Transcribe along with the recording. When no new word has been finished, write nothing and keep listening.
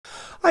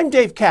I'm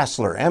Dave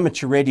Kassler,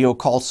 amateur radio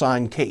call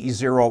sign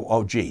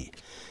KE0OG.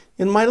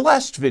 In my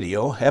last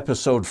video,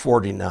 episode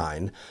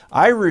 49,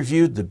 I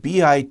reviewed the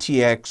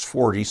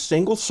BITX-40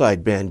 single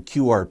sideband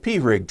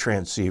QRP rig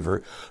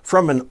transceiver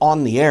from an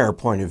on-the-air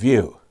point of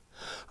view.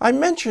 I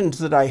mentioned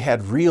that I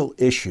had real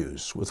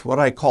issues with what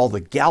I call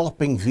the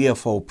Galloping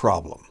VFO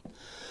problem.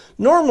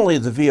 Normally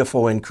the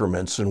VFO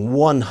increments in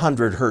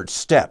 100 Hz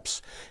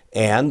steps,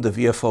 and the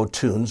VFO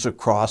tunes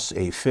across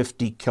a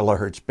 50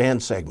 kHz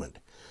band segment.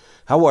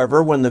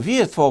 However, when the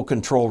VFO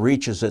control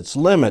reaches its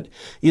limit,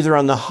 either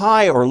on the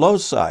high or low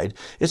side,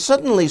 it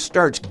suddenly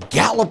starts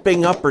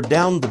galloping up or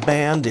down the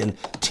band in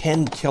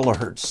 10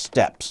 kHz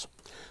steps.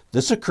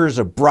 This occurs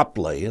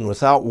abruptly and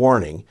without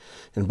warning,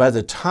 and by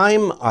the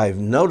time I've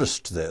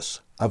noticed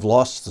this, I've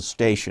lost the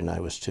station I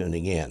was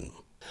tuning in.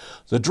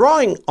 The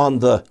drawing on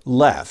the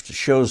left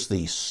shows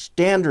the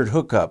standard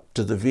hookup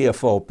to the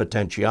VFO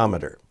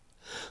potentiometer.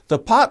 The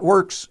pot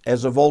works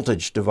as a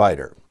voltage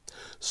divider.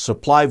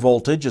 Supply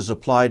voltage is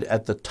applied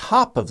at the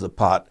top of the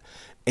pot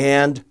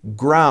and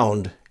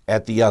ground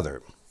at the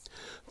other.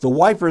 The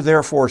wiper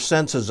therefore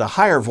senses a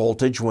higher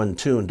voltage when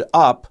tuned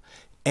up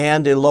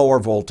and a lower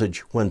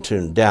voltage when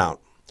tuned down.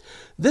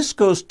 This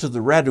goes to the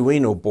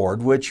Arduino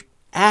board, which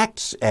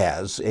acts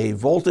as a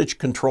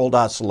voltage-controlled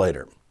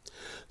oscillator.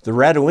 The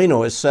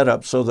Arduino is set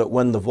up so that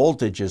when the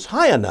voltage is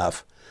high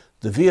enough,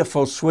 the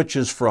VFO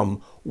switches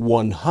from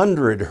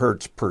 100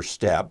 Hz per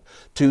step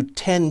to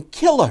 10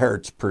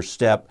 kHz per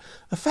step,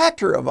 a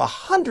factor of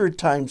 100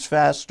 times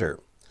faster.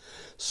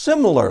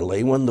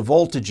 Similarly, when the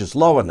voltage is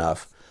low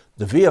enough,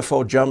 the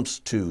VFO jumps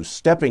to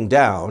stepping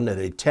down at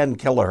a 10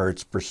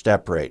 kHz per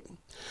step rate.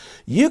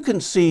 You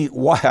can see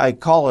why I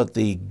call it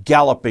the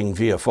Galloping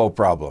VFO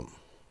problem.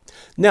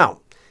 Now,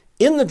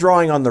 in the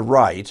drawing on the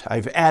right,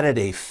 I've added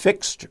a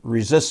fixed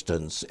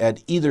resistance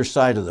at either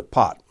side of the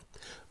pot.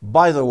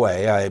 By the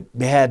way, I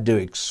had to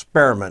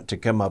experiment to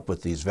come up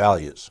with these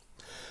values.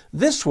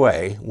 This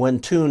way, when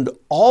tuned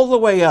all the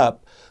way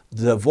up,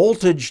 the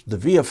voltage the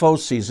VFO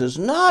sees is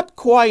not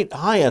quite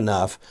high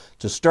enough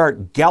to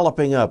start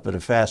galloping up at a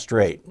fast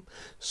rate.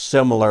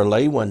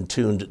 Similarly, when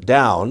tuned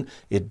down,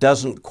 it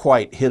doesn't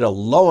quite hit a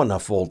low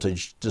enough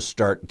voltage to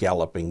start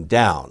galloping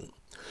down.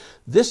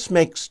 This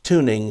makes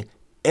tuning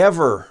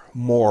ever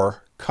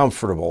more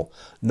comfortable,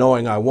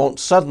 knowing I won't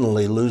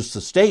suddenly lose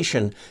the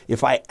station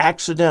if I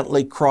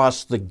accidentally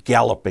cross the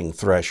galloping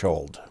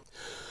threshold.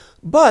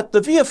 But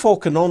the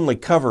VFO can only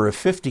cover a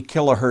 50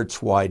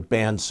 kHz wide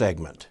band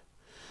segment.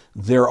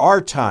 There are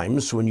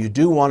times when you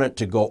do want it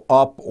to go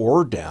up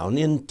or down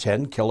in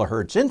 10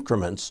 kHz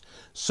increments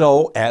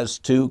so as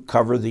to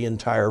cover the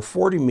entire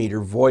 40-meter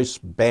voice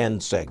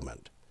band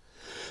segment.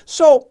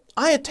 So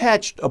I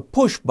attached a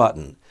push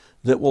button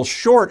that will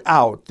short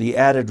out the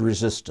added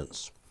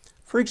resistance.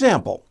 For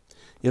example,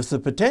 if the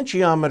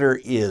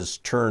potentiometer is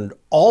turned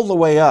all the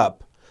way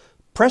up,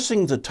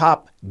 pressing the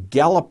top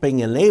Galloping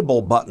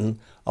Enable button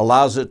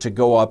allows it to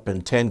go up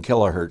in 10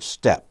 kHz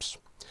steps.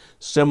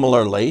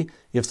 Similarly,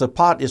 if the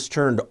pot is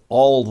turned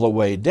all the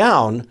way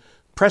down,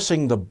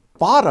 pressing the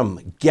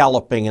bottom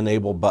Galloping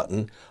Enable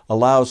button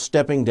allows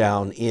stepping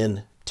down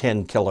in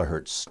 10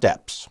 kHz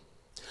steps.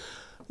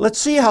 Let's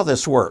see how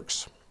this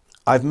works.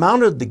 I've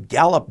mounted the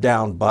Gallop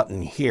Down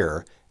button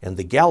here and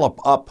the Gallop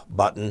Up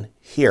button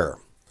here.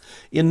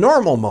 In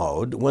normal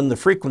mode, when the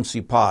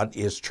frequency pot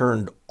is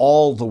turned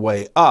all the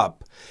way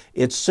up,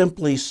 it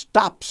simply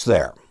stops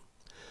there.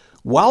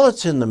 While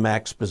it's in the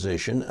max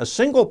position, a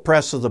single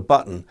press of the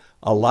button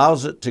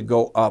allows it to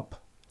go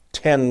up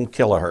 10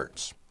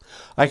 kHz.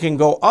 I can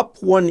go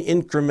up one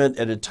increment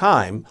at a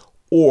time,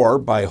 or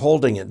by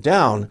holding it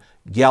down,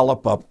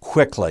 gallop up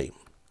quickly.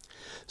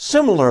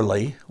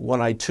 Similarly,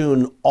 when I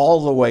tune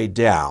all the way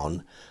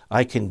down,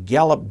 I can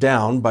gallop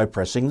down by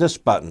pressing this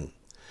button.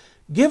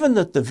 Given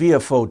that the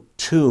VFO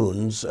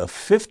tunes a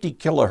 50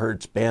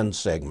 kHz band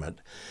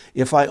segment,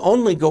 if I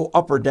only go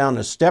up or down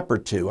a step or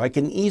two, I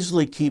can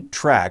easily keep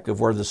track of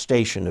where the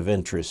station of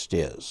interest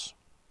is.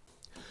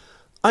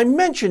 I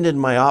mentioned in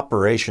my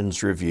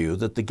operations review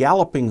that the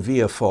Galloping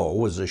VFO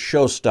was a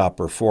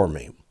showstopper for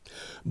me.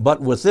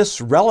 But with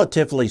this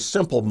relatively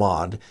simple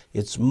mod,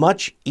 it's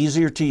much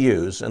easier to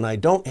use, and I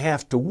don't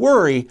have to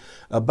worry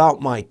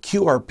about my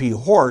QRP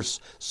horse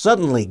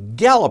suddenly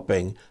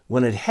galloping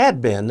when it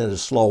had been at a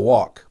slow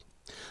walk.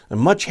 I'm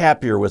much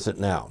happier with it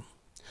now.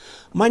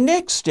 My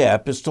next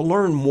step is to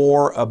learn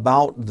more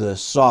about the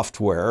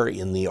software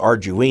in the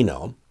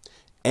Arduino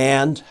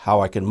and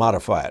how I can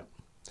modify it.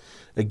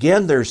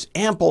 Again, there's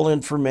ample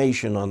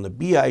information on the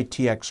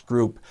BITX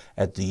group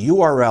at the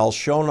URL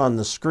shown on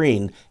the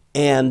screen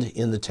and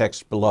in the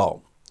text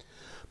below.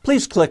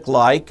 Please click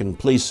like and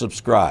please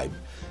subscribe.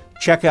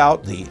 Check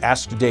out the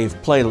Ask Dave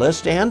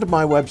playlist and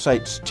my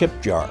website's tip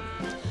jar.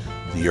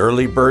 The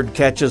early bird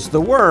catches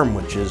the worm,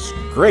 which is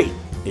great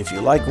if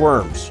you like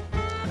worms.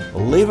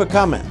 Leave a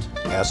comment,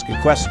 ask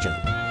a question.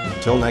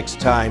 Until next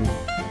time,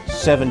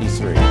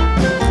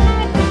 73.